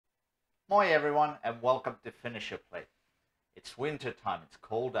Moi everyone and welcome to Finish Your Plate. It's winter time, it's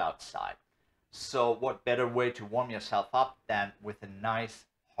cold outside. So what better way to warm yourself up than with a nice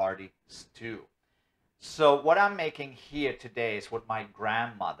hearty stew. So what I'm making here today is what my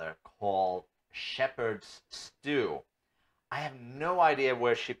grandmother called shepherd's stew. I have no idea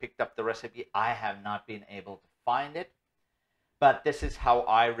where she picked up the recipe. I have not been able to find it. But this is how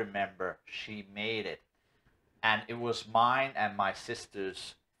I remember she made it. And it was mine and my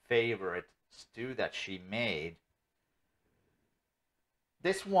sister's favorite stew that she made.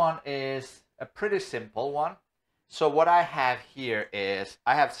 This one is a pretty simple one. So what I have here is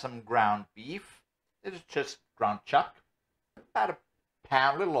I have some ground beef. This is just ground chuck. About a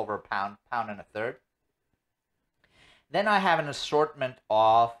pound, a little over a pound, pound and a third. Then I have an assortment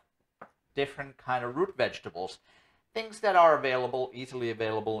of different kind of root vegetables. Things that are available, easily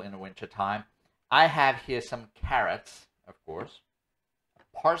available in the winter time. I have here some carrots, of course,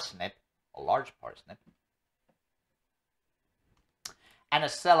 a parsnip, a large parsnip, and a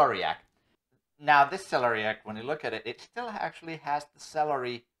celeriac. Now this celeriac, when you look at it, it still actually has the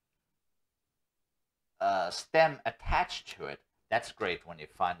celery stem attached to it. That's great when you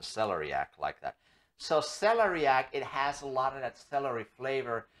find a celeriac like that. So celeriac, it has a lot of that celery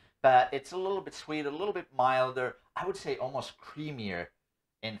flavor, but it's a little bit sweet, a little bit milder. I would say almost creamier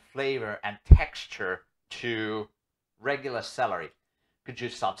in flavor and texture to regular celery. Could you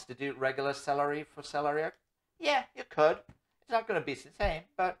substitute regular celery for celeriac? Yeah, you could. It's not going to be the same,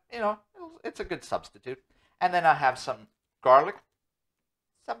 but you know, it's a good substitute. And then I have some garlic,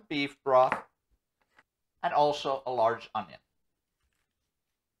 some beef broth, and also a large onion.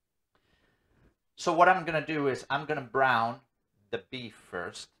 So what I'm going to do is I'm going to brown the beef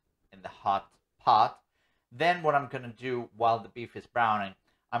first in the hot pot. Then what I'm going to do while the beef is browning,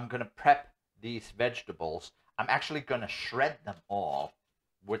 I'm going to prep these vegetables. I'm actually going to shred them all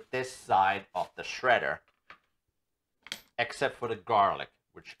with this side of the shredder, except for the garlic,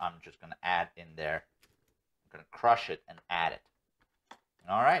 which I'm just going to add in there. I'm going to crush it and add it.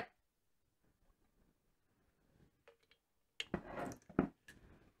 All right.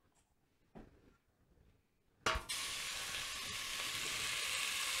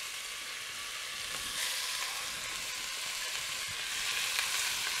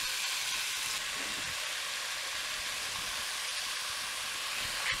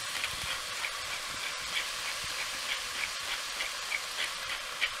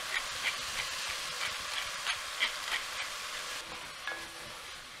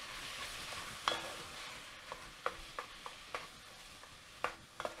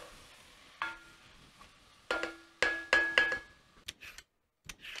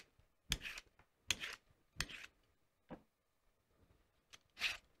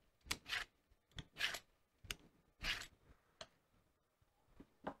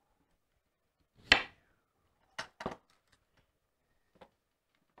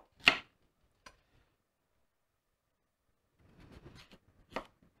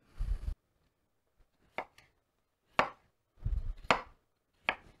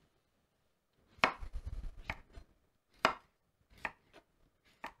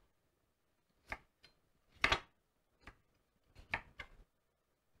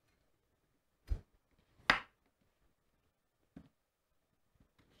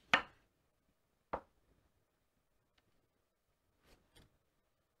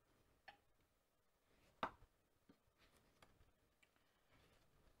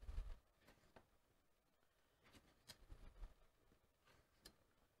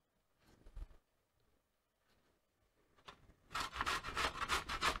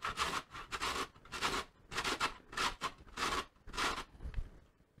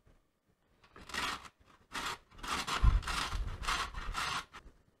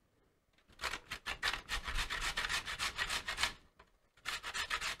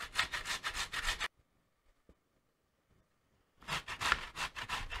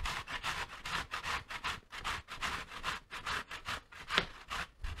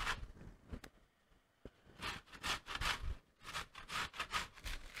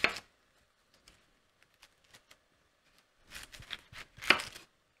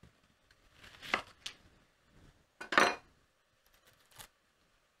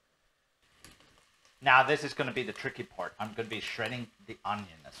 Now this is going to be the tricky part. I'm going to be shredding the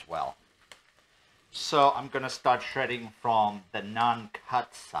onion as well. So I'm going to start shredding from the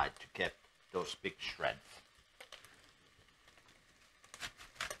non-cut side to get those big shreds.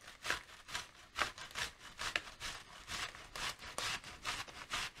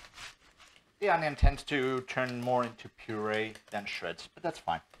 The onion tends to turn more into puree than shreds, but that's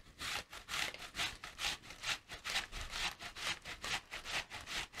fine.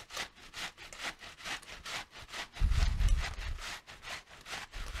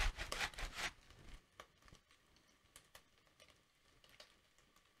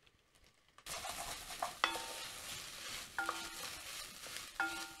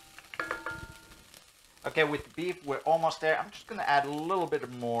 Okay, with the beef, we're almost there. I'm just gonna add a little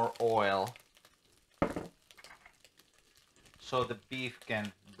bit more oil so the beef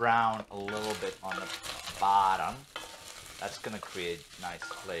can brown a little bit on the bottom. That's gonna create nice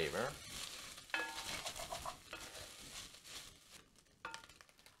flavor.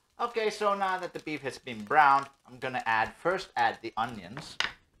 Okay, so now that the beef has been browned, I'm gonna first add the onions.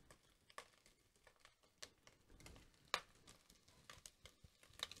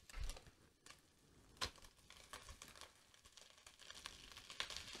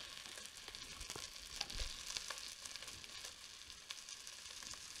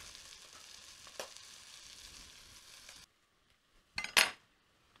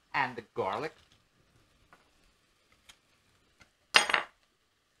 And the garlic.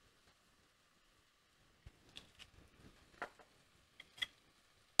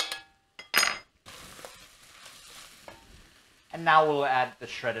 And now we'll add the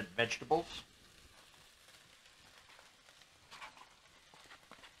shredded vegetables.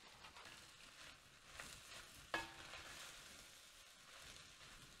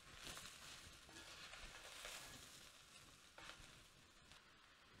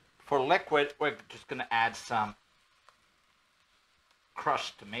 For liquid, we're just gonna add some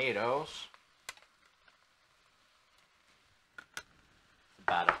crushed tomatoes.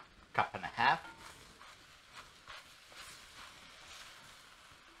 About a cup and a half.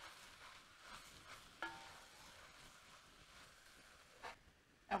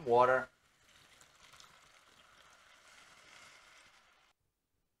 And water.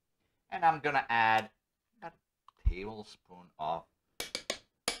 And I'm gonna add a tablespoon of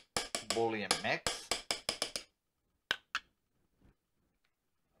bouillon mix, a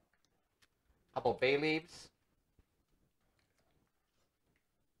couple bay leaves,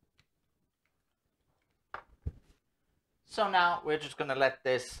 so now we're just gonna let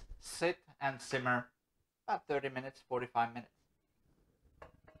this sit and simmer about 30 minutes, 45 minutes.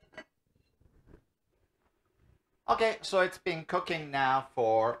 Okay, so it's been cooking now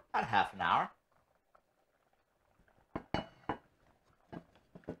for about half an hour.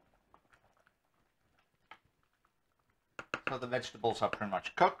 So the vegetables are pretty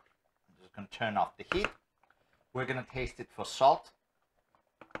much cooked. I'm just going to turn off the heat. We're going to taste it for salt.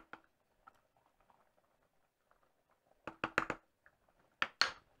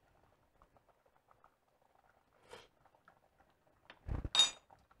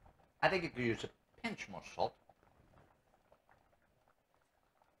 I think you could use a pinch more salt.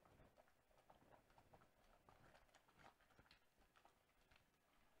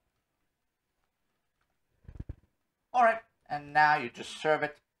 All right, and now you just serve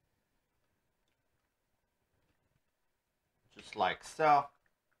it just like so.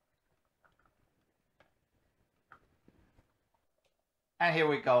 And here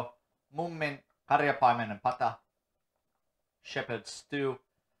we go. Mummin Karjapaimenenpaisti shepherd stew.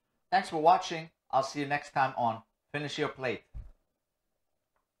 Thanks for watching. I'll see you next time on Finish Your Plate.